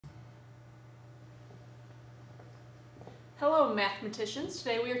Hello mathematicians,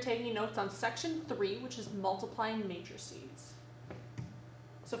 today we are taking notes on section 3, which is multiplying matrices.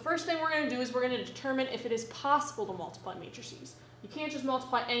 So first thing we're going to do is we're going to determine if it is possible to multiply matrices. You can't just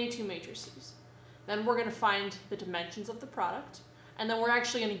multiply any two matrices. Then we're going to find the dimensions of the product, and then we're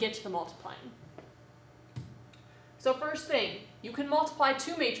actually going to get to the multiplying. So first thing, you can multiply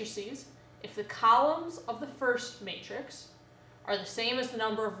two matrices if the columns of the first matrix are the same as the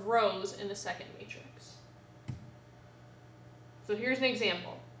number of rows in the second matrix. So here's an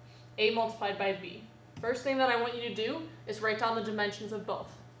example, A multiplied by B. First thing that I want you to do is write down the dimensions of both.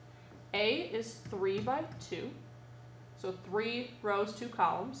 A is 3 by 2, so 3 rows, 2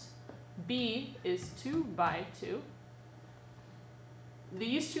 columns. B is 2 by 2.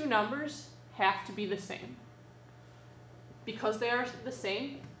 These two numbers have to be the same. Because they are the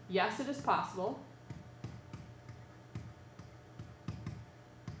same, yes, it is possible.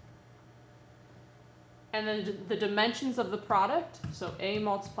 And then the dimensions of the product, so A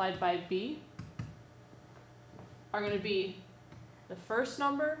multiplied by B, are going to be the first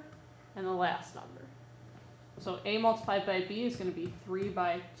number and the last number. So A multiplied by B is going to be 3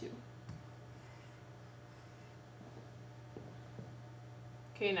 by 2.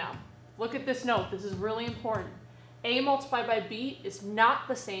 Okay, now, look at this note. This is really important. A multiplied by B is not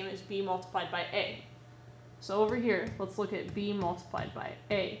the same as B multiplied by A. So over here, let's look at B multiplied by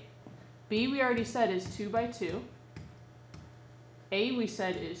A. B we already said is 2 by 2. A we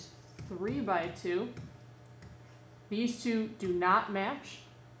said is 3 by 2. These two do not match,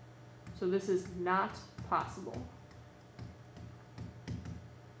 so this is not possible.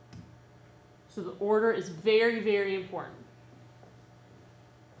 So the order is very, very important.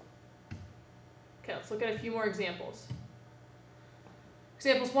 Okay, let's look at a few more examples.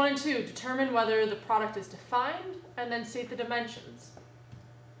 Examples 1 and 2, determine whether the product is defined and then state the dimensions.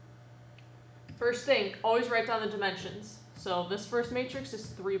 First thing, always write down the dimensions. So this first matrix is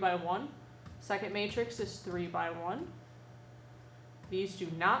 3 by 1. Second matrix is 3 by 1. These do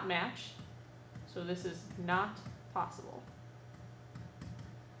not match, so this is not possible.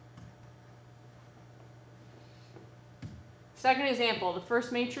 Second example, the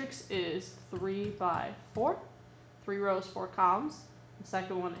first matrix is 3 by 4. 3 rows, 4 columns. The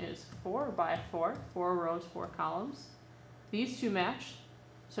second one is 4 by 4. 4 rows, 4 columns. These two match.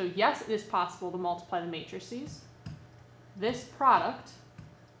 So yes, it is possible to multiply the matrices. This product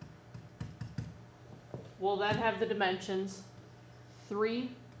will then have the dimensions 3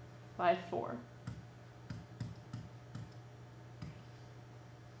 by 4.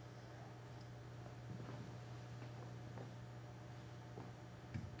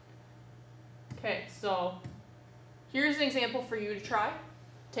 Okay, so here's an example for you to try.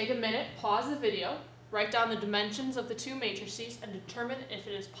 Take a minute, pause the video, write down the dimensions of the two matrices and determine if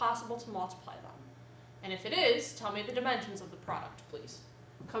it is possible to multiply them. And if it is, tell me the dimensions of the product, please.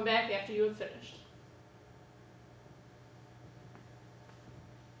 Come back after you have finished.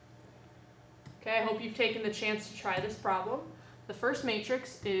 Okay, I hope you've taken the chance to try this problem. The first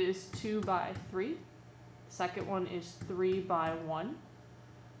matrix is 2 by 3. The second one is 3 by 1.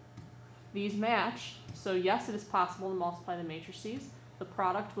 These match, so yes, it is possible to multiply the matrices. The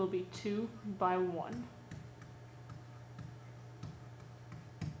product will be 2 by 1.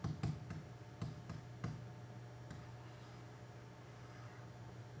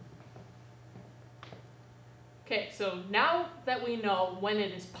 Okay, so now that we know when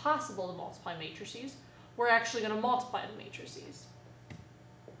it is possible to multiply matrices, we're actually going to multiply the matrices.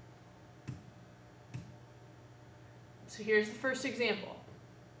 So here's the first example.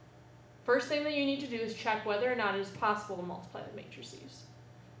 First thing that you need to do is check whether or not it is possible to multiply the matrices.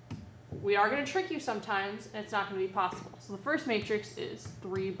 We are going to trick you sometimes, and it's not going to be possible. So the first matrix is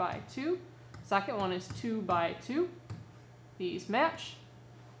 3 by 2. Second one is 2 by 2. These match.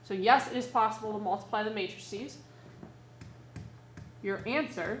 So yes, it is possible to multiply the matrices. Your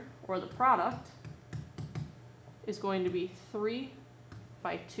answer, or the product, is going to be 3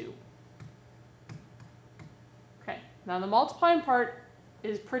 by 2. Okay, now the multiplying part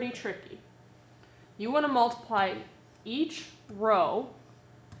is pretty tricky. You want to multiply each row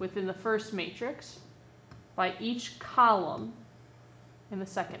within the first matrix by each column in the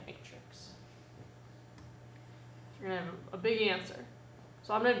second matrix. You're going to have a big answer.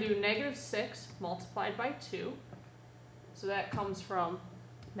 So I'm going to do -6 multiplied by 2. So that comes from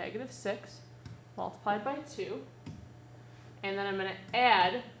 -6 multiplied by 2. And then I'm going to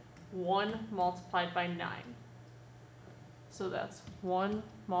add 1 multiplied by 9. So that's 1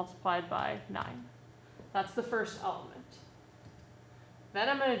 multiplied by 9. That's the first element. Then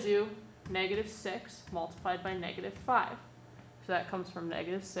I'm going to do -6 multiplied by -5. So that comes from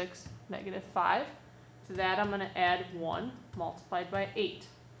 -6, -5. So To that, I'm going to add 1 multiplied by 8.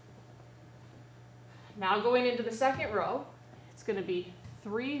 Now going into the second row, it's going to be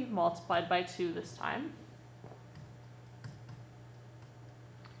 3 multiplied by 2 this time.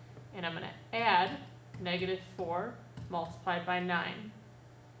 And I'm going to add -4 multiplied by 9.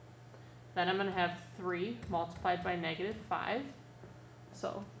 Then I'm going to have 3 multiplied by -5.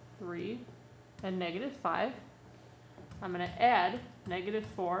 So 3 and -5. I'm going to add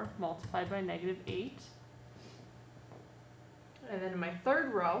 -4 multiplied by -8. And then in my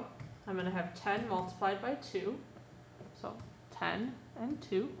third row, I'm going to have 10 multiplied by 2. So 10 and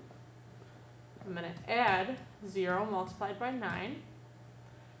 2. I'm going to add 0 multiplied by 9.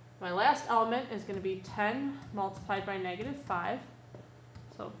 My last element is going to be 10 multiplied by -5.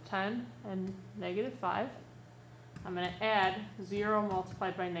 So 10 and -5. I'm going to add 0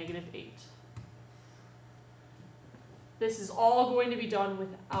 multiplied by -8. This is all going to be done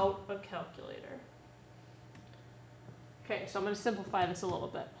without a calculator. Okay, so I'm going to simplify this a little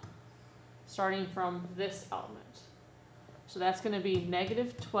bit, starting from this element. So that's going to be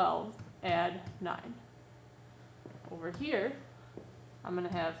 -12 add 9. Over here, I'm going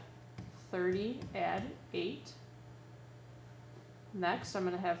to have 30 add 8. Next, I'm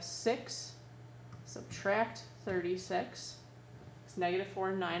going to have 6 subtract 36. It's -4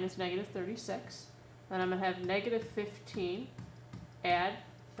 and 9 is -36. Then I'm going to have -15 add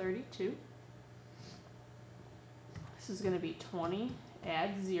 32. This is going to be 20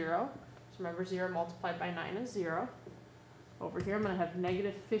 add 0. So remember, 0 multiplied by 9 is 0. Over here, I'm going to have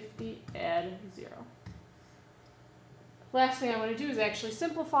 -50 add 0. Last thing I want to do is actually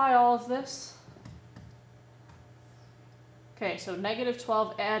simplify all of this. Okay, so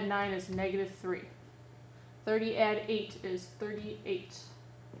 -12 add 9 is -3. 30 add 8 is 38.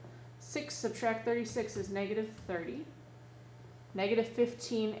 6 subtract 36 is -30.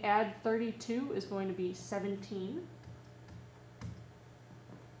 -15 add 32 is going to be 17.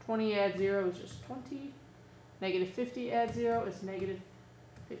 20 add 0 is just 20. -50 add 0 is -50.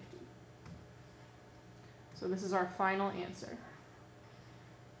 So this is our final answer,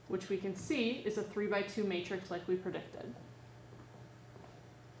 which we can see is a 3x2 matrix like we predicted.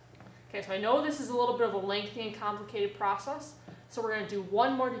 Okay, so I know this is a little bit of a lengthy and complicated process, so we're going to do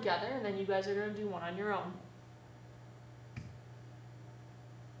one more together, and then you guys are going to do one on your own.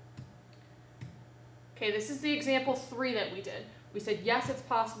 Okay, this is the example 3 that we did. We said, yes, it's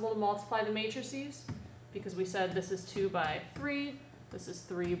possible to multiply the matrices, because we said this is 2 by 3, this is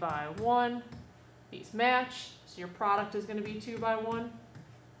 3 by 1, these match, so your product is going to be 2 by 1.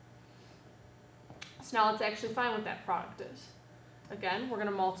 So now let's actually find what that product is. Again, we're going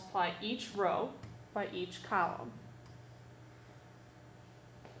to multiply each row by each column.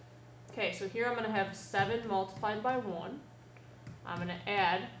 Okay, so here I'm going to have 7 multiplied by 1. I'm going to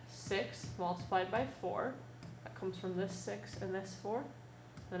add 6 multiplied by 4. That comes from this 6 and this 4.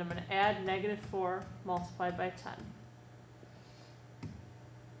 Then I'm going to add -4 multiplied by 10.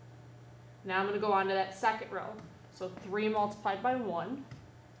 Now I'm going to go on to that second row. So 3 multiplied by 1.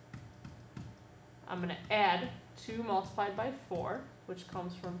 I'm going to add 2 multiplied by 4, which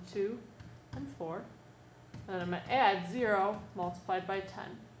comes from 2 and 4. And then I'm going to add 0 multiplied by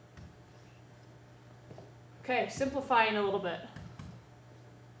 10. Okay, simplifying a little bit.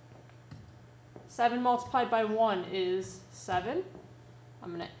 7 multiplied by 1 is 7.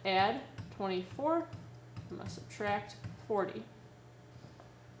 I'm going to add 24. I'm going to subtract 40.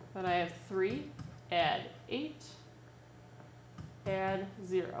 Then I have 3, add 8, add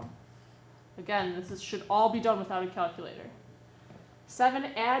 0. Again, should all be done without a calculator. 7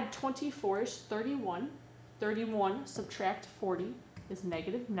 add 24 is 31. 31 subtract 40 is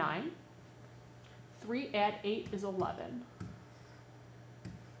 -9. 3 add 8 is 11.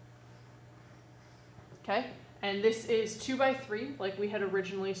 Okay, and this is 2 by 3 like we had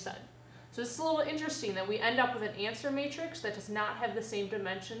originally said. So this is a little interesting that we end up with an answer matrix that does not have the same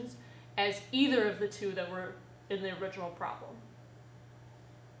dimensions as either of the two that were in the original problem.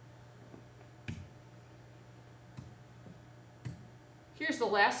 Here's the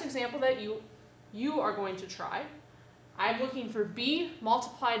last example that you are going to try. I'm looking for B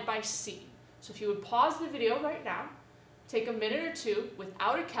multiplied by C. So if you would pause the video right now, take a minute or two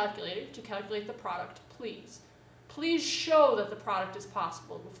without a calculator to calculate the product, please. Please show that the product is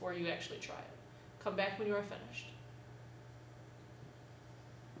possible before you actually try it. Come back when you are finished.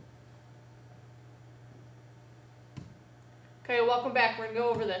 Okay, welcome back. We're going to go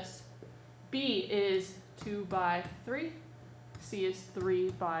over this. B is 2 by 3. C is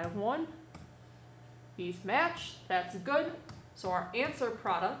 3 by 1. These match. That's good. So our answer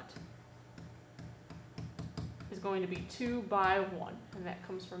product is going to be 2 by 1. And that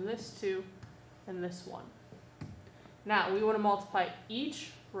comes from this 2 and this one. Now we want to multiply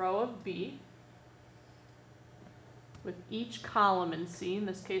each row of B with each column in C. In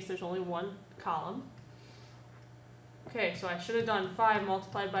this case, there's only one column. Okay, so I should have done 5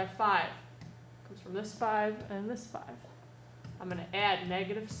 multiplied by 5. Comes from this 5 and this 5. I'm going to add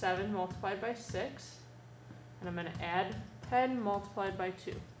negative 7 multiplied by 6. And I'm going to add 10 multiplied by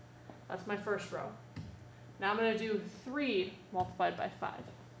 2. That's my first row. Now I'm going to do 3 multiplied by 5.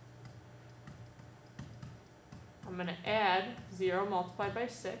 I'm going to add 0 multiplied by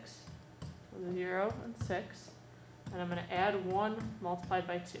 6. So 0 and 6. And I'm going to add 1 multiplied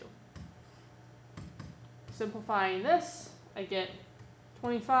by 2. Simplifying this, I get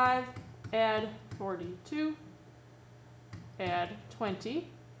 25, add 42, add 20,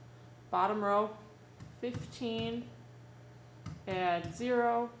 bottom row, 15, add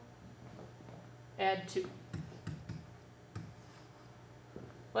 0, add 2.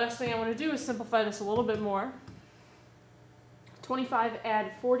 Last thing I want to do is simplify this a little bit more. 25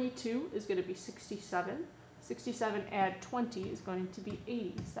 add 42 is going to be 67. 67 add 20 is going to be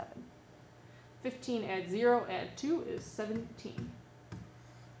 87. 15 add 0 add 2 is 17.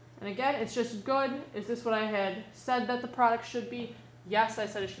 And again, it's just good. Is this what I had said that the product should be? Yes, I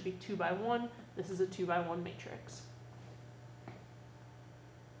said it should be 2 by 1. This is a 2 by 1 matrix.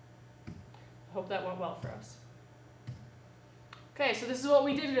 I hope that went well for us. Okay, so this is what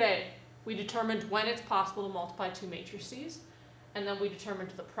we did today. We determined when it's possible to multiply 2 matrices, and then we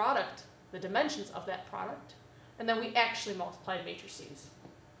determined the product, the dimensions of that product, and then we actually multiplied matrices.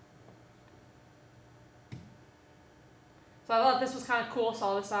 So I thought this was kind of cool.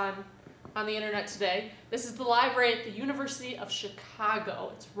 Saw this on the internet today. This is the library at the University of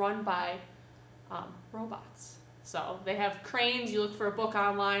Chicago. It's run by robots. So they have cranes. You look for a book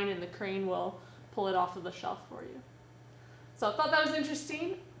online and the crane will pull it off of the shelf for you. So I thought that was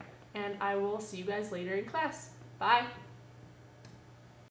interesting, and I will see you guys later in class. Bye.